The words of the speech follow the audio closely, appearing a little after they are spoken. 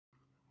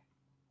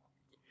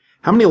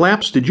"How many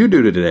laps did you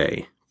do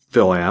today?"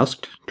 Phil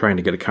asked, trying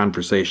to get a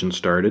conversation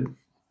started.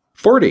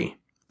 40.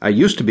 I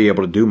used to be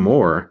able to do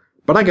more,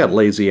 but I got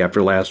lazy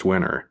after last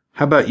winter.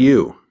 How about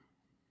you?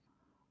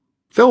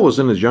 Phil was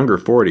in his younger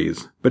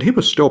 40s, but he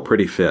was still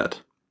pretty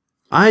fit.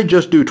 "I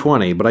just do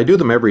 20, but I do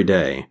them every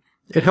day.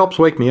 It helps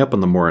wake me up in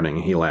the morning,"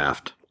 he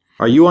laughed.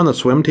 "Are you on the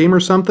swim team or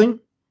something?"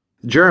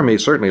 Jeremy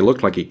certainly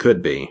looked like he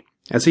could be,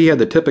 as he had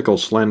the typical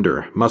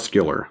slender,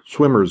 muscular,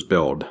 swimmer's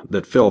build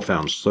that Phil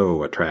found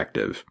so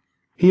attractive.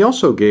 He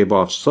also gave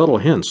off subtle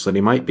hints that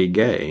he might be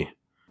gay,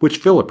 which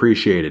Phil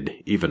appreciated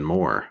even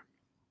more.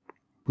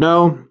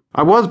 "No,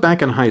 I was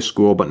back in high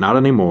school, but not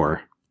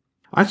anymore.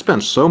 I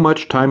spent so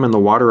much time in the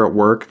water at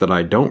work that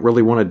I don't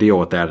really want to deal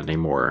with that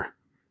anymore."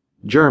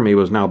 Jeremy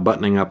was now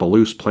buttoning up a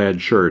loose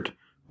plaid shirt,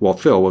 while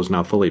Phil was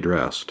now fully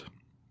dressed.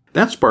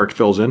 That sparked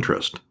Phil's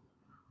interest.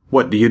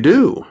 "What do you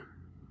do?"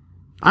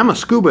 "I'm a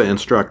scuba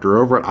instructor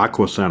over at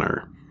Aqua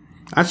Center.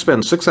 I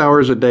spend 6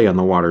 hours a day in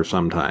the water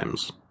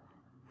sometimes."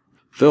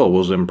 Phil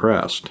was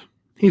impressed.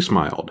 He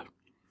smiled.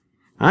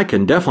 "I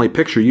can definitely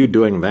picture you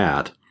doing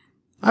that.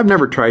 I've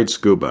never tried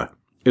scuba.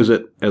 Is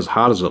it as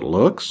hot as it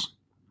looks?"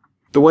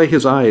 The way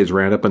his eyes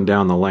ran up and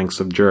down the lengths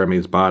of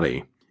Jeremy's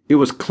body, it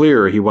was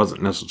clear he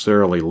wasn't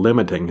necessarily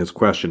limiting his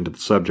question to the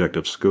subject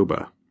of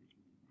scuba.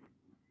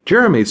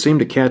 Jeremy seemed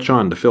to catch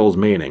on to Phil's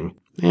meaning,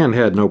 and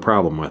had no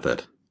problem with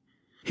it.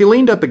 He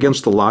leaned up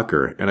against the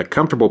locker in a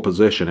comfortable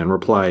position and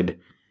replied,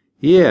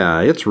 "Yeah,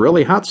 it's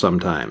really hot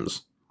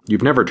sometimes.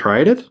 You've never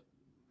tried it?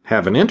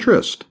 Have an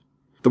interest?"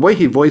 The way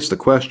he voiced the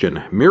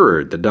question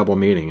mirrored the double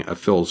meaning of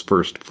Phil's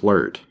first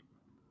flirt.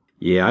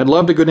 "Yeah, I'd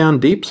love to go down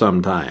deep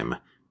sometime.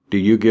 Do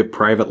you give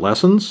private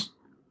lessons?"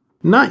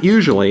 "Not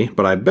usually,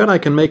 but I bet I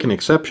can make an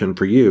exception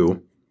for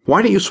you.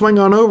 Why don't you swing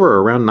on over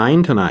around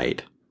 9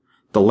 tonight?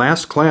 The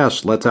last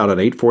class lets out at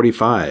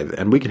 8:45,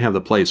 and we can have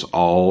the place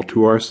all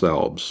to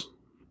ourselves."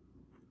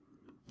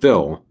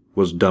 Phil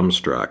was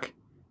dumbstruck.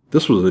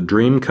 This was a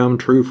dream come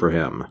true for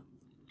him.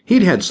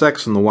 He'd had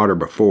sex in the water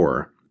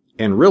before,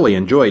 and really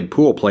enjoyed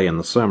pool play in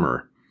the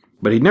summer,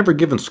 but he'd never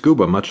given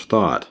scuba much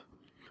thought.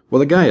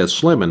 With a guy as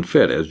slim and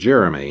fit as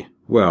Jeremy,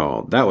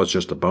 well, that was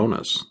just a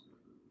bonus.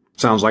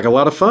 "Sounds like a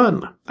lot of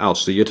fun. I'll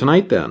see you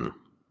tonight then."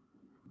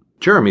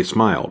 Jeremy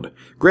smiled,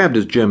 grabbed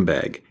his gym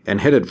bag,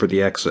 and headed for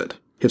the exit,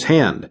 his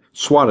hand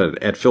swatted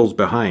at Phil's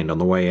behind on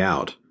the way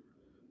out.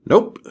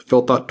 Nope,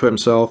 Phil thought to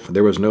himself,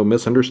 there was no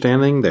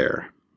misunderstanding there.